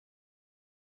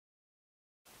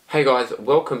Hey guys,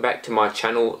 welcome back to my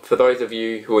channel. For those of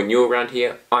you who are new around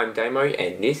here, I'm Damo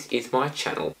and this is my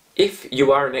channel. If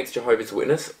you are an ex-Jehovah's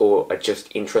Witness or are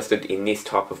just interested in this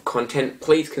type of content,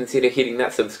 please consider hitting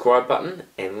that subscribe button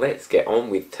and let's get on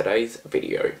with today's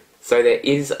video. So there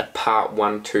is a part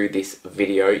 1 to this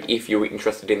video. If you're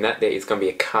interested in that, there is going to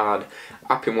be a card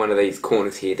up in one of these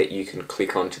corners here that you can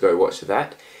click on to go watch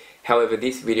that. However,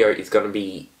 this video is going to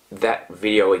be that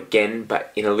video again,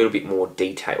 but in a little bit more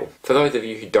detail. For those of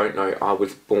you who don't know, I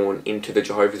was born into the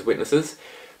Jehovah's Witnesses.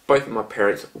 Both of my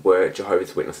parents were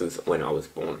Jehovah's Witnesses when I was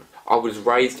born. I was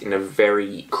raised in a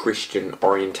very Christian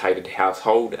orientated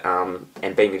household,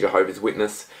 and being a Jehovah's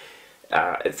Witness,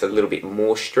 it's a little bit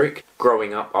more strict.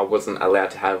 Growing up, I wasn't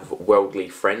allowed to have worldly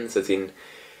friends, as in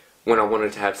when I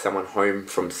wanted to have someone home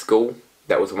from school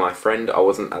that was my friend, I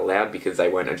wasn't allowed because they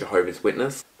weren't a Jehovah's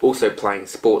Witness. Also playing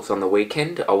sports on the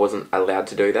weekend, I wasn't allowed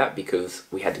to do that because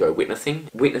we had to go witnessing.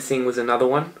 Witnessing was another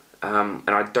one, and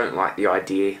I don't like the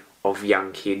idea of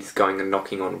young kids going and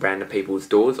knocking on random people's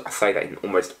doors. I say that in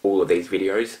almost all of these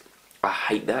videos. I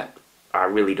hate that. I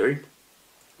really do.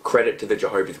 Credit to the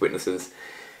Jehovah's Witnesses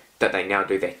that they now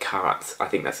do their carts. I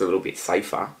think that's a little bit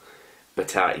safer.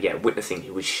 But yeah,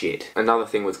 witnessing was shit. Another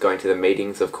thing was going to the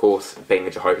meetings, of course. Being a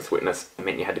Jehovah's Witness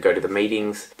meant you had to go to the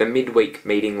meetings. The midweek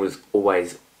meeting was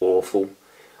always awful.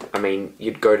 I mean,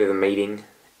 you'd go to the meeting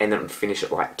and then it would finish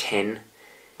at like 10,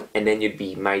 and then you'd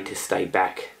be made to stay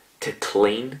back to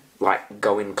clean, like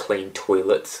go and clean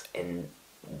toilets and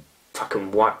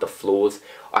fucking wipe the floors.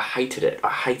 I hated it. I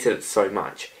hated it so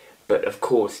much. But of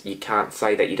course, you can't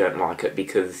say that you don't like it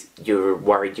because you're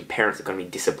worried your parents are going to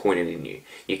be disappointed in you.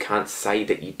 You can't say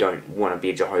that you don't want to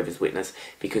be a Jehovah's Witness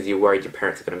because you're worried your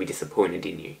parents are going to be disappointed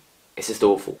in you. It's just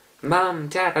awful. Mum,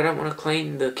 Dad, I don't want to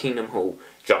clean the Kingdom Hall.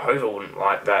 Jehovah wouldn't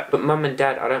like that. But Mum and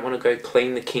Dad, I don't want to go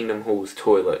clean the Kingdom Hall's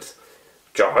toilets.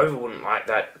 Jehovah wouldn't like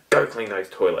that. Go clean those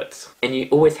toilets. And you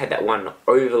always had that one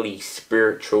overly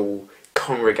spiritual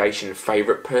congregation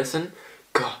favourite person.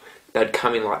 God. They'd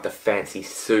come in like the fancy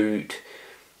suit.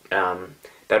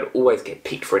 They'd always get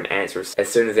picked for an answer. As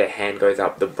soon as their hand goes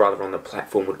up, the brother on the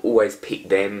platform would always pick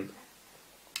them.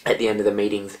 At the end of the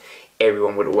meetings,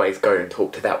 everyone would always go and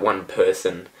talk to that one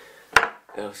person. That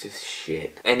was just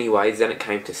shit. Anyways, then it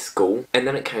came to school. And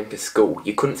then it came to school.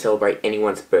 You couldn't celebrate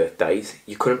anyone's birthdays.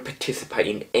 You couldn't participate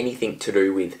in anything to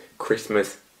do with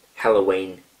Christmas,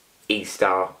 Halloween,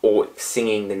 Easter, or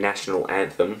singing the national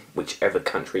anthem, whichever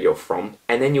country you're from.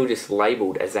 And then you're just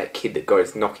labelled as that kid that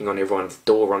goes knocking on everyone's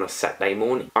door on a Saturday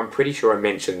morning. I'm pretty sure I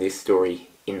mentioned this story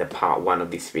in the part 1 of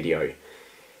this video,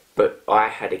 but I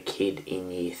had a kid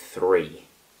in year 3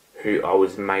 who I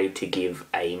was made to give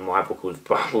a My Book of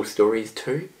Bible Stories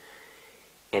to,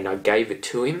 and I gave it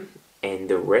to him, and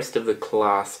the rest of the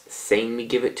class seen me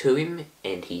give it to him,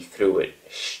 and he threw it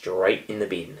straight in the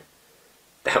bin.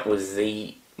 That was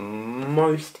the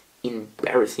most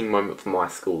embarrassing moment for my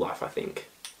school life, I think.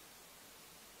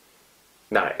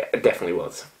 No, it definitely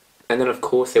was. And then of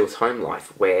course there was home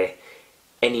life, where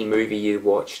any movie you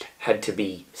watched had to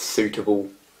be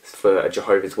suitable for a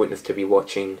Jehovah's Witness to be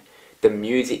watching. The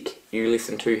music you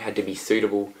listened to had to be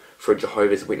suitable for a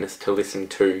Jehovah's Witness to listen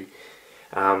to.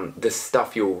 The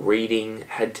stuff you're reading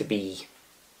had to be,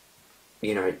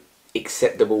 you know,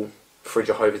 acceptable for a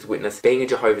Jehovah's Witness. Being a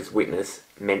Jehovah's Witness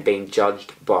meant being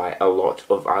judged by a lot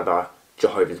of other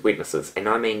Jehovah's Witnesses. And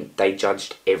I mean, they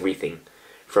judged everything.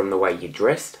 From the way you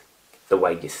dressed, the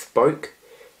way you spoke,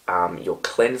 your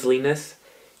cleanliness,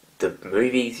 the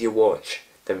movies you watch,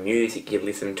 the music you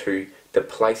listen to, the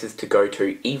places to go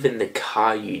to, even the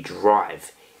car you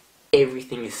drive.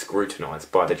 Everything is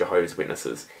scrutinised by the Jehovah's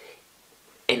Witnesses.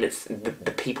 And it's the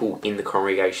people in the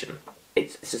congregation.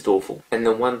 It's just awful. And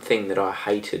the one thing that I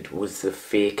hated was the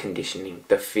fear conditioning,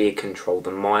 the fear control,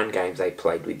 the mind games they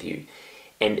played with you.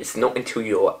 And it's not until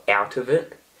you're out of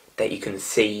it that you can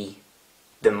see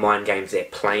the mind games they're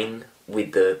playing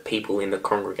with the people in the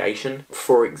congregation.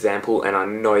 For example, and I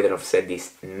know that I've said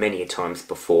this many times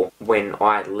before, when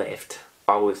I left,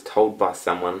 I was told by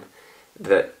someone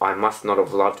that I must not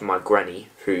have loved my granny,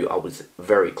 who I was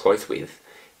very close with,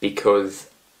 because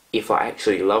if I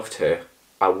actually loved her,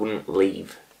 I wouldn't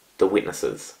leave the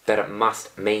witnesses. That it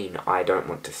must mean I don't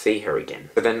want to see her again.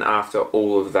 But then after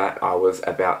all of that, I was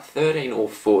about 13 or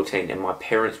 14, and my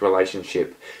parents'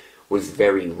 relationship was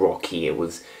very rocky. It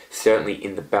was certainly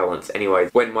in the balance. Anyway,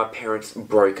 when my parents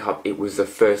broke up, it was the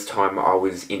first time I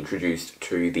was introduced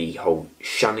to the whole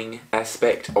shunning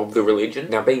aspect of the religion.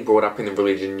 Now, being brought up in the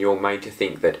religion, you're made to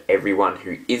think that everyone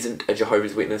who isn't a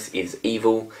Jehovah's Witness is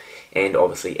evil, and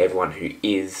obviously everyone who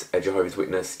is a Jehovah's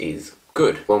Witness is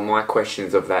Good. Well, my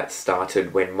questions of that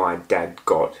started when my dad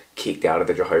got kicked out of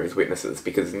the Jehovah's Witnesses,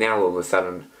 because now all of a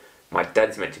sudden my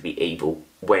dad's meant to be evil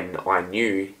when I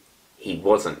knew he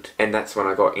wasn't. And that's when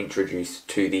I got introduced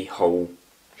to the whole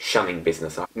shunning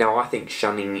business. Now, I think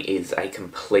shunning is a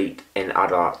complete and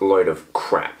utter load of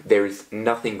crap. There is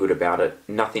nothing good about it.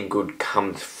 Nothing good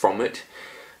comes from it.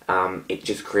 It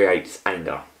just creates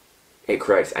anger. It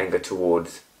creates anger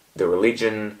towards the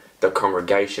religion, the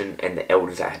congregation, and the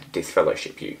elders that had to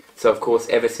disfellowship you. So of course,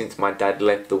 ever since my dad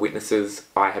left the Witnesses,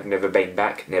 I have never been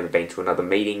back, never been to another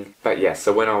meeting. But yeah,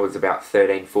 so when I was about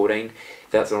 13, 14,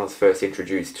 that's when I was first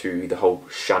introduced to the whole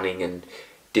shunning and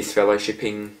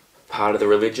disfellowshipping part of the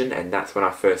religion, and that's when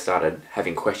I first started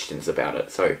having questions about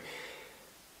it. So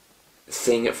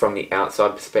seeing it from the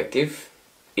outside perspective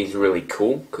is really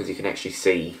cool, because you can actually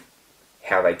see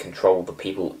how they control the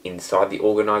people inside the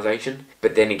organisation.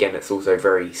 But then again, it's also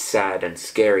very sad and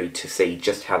scary to see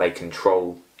just how they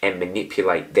control and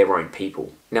manipulate their own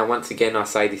people. Now, once again, I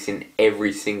say this in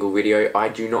every single video, I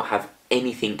do not have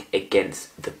anything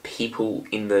against the people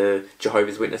in the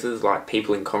Jehovah's Witnesses, like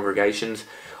people in congregations.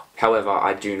 However,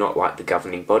 I do not like the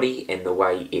governing body and the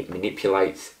way it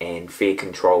manipulates and fear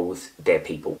controls their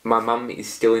people. My mum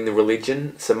is still in the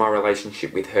religion, so my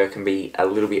relationship with her can be a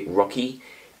little bit rocky,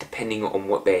 depending on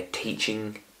what they're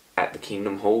teaching at the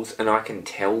Kingdom Halls. And I can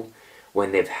tell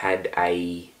when they've had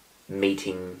a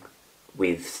meeting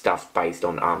with stuff based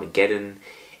on Armageddon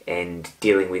and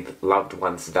dealing with loved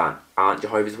ones that aren't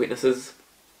Jehovah's Witnesses,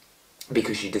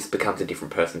 because she just becomes a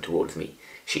different person towards me.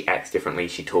 She acts differently,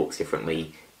 she talks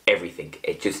differently, everything.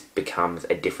 It just becomes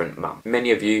a different mum.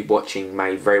 Many of you watching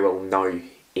may very well know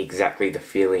exactly the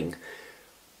feeling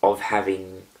of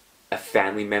having a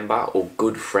family member or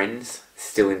good friends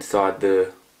still inside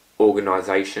the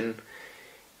organisation.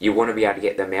 You want to be able to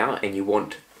get them out, and you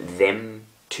want them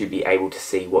to be able to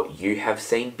see what you have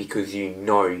seen, because you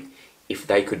know if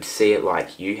they could see it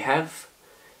like you have,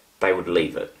 they would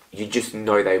leave it. You just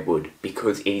know they would,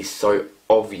 because it is so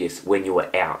obvious when you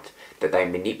are out that they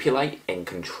manipulate and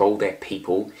control their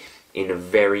people in a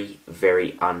very,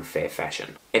 very unfair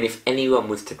fashion. And if anyone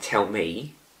was to tell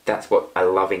me that's what a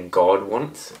loving God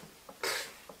wants,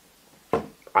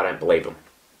 I don't believe them.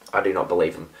 I do not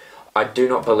believe them. I do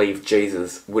not believe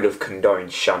Jesus would have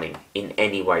condoned shunning in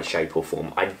any way, shape or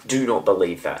form. I do not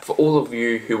believe that. For all of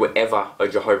you who were ever a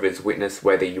Jehovah's Witness,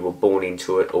 whether you were born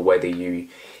into it or whether you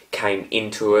came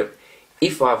into it,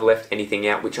 if I've left anything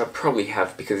out, which I probably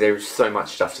have because there is so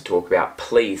much stuff to talk about,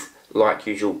 please, like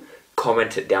usual,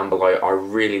 comment it down below. I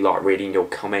really like reading your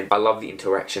comment. I love the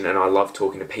interaction and I love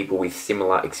talking to people with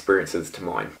similar experiences to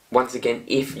mine. Once again,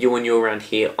 if you're new around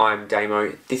here, I'm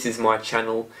Damo. This is my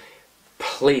channel.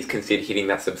 Please consider hitting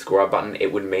that subscribe button.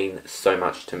 It would mean so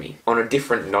much to me. On a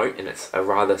different note, and it's a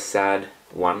rather sad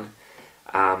one,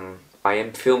 I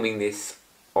am filming this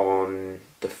on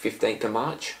the 15th of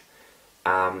March.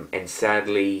 And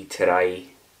sadly today,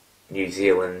 New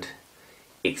Zealand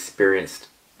experienced,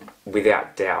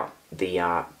 without doubt,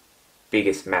 the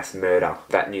biggest mass murder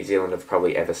that New Zealand have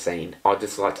probably ever seen. I'd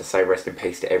just like to say rest in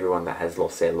peace to everyone that has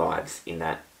lost their lives in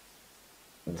that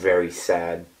very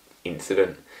sad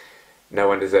incident. No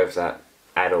one deserves that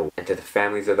at all. And to the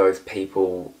families of those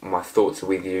people, my thoughts are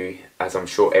with you, as I'm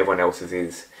sure everyone else's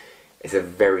is. It's a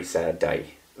very sad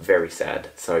day. Very sad.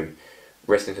 So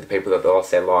rest into the people that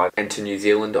lost their lives. And to New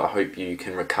Zealand, I hope you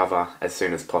can recover as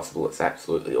soon as possible. It's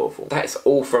absolutely awful. That's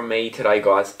all from me today,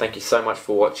 guys. Thank you so much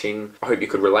for watching. I hope you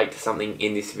could relate to something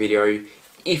in this video.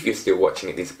 If you're still watching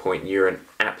at this point, you're an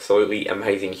absolutely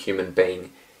amazing human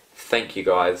being. Thank you,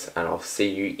 guys, and I'll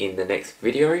see you in the next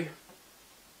video.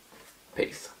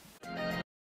 Peace.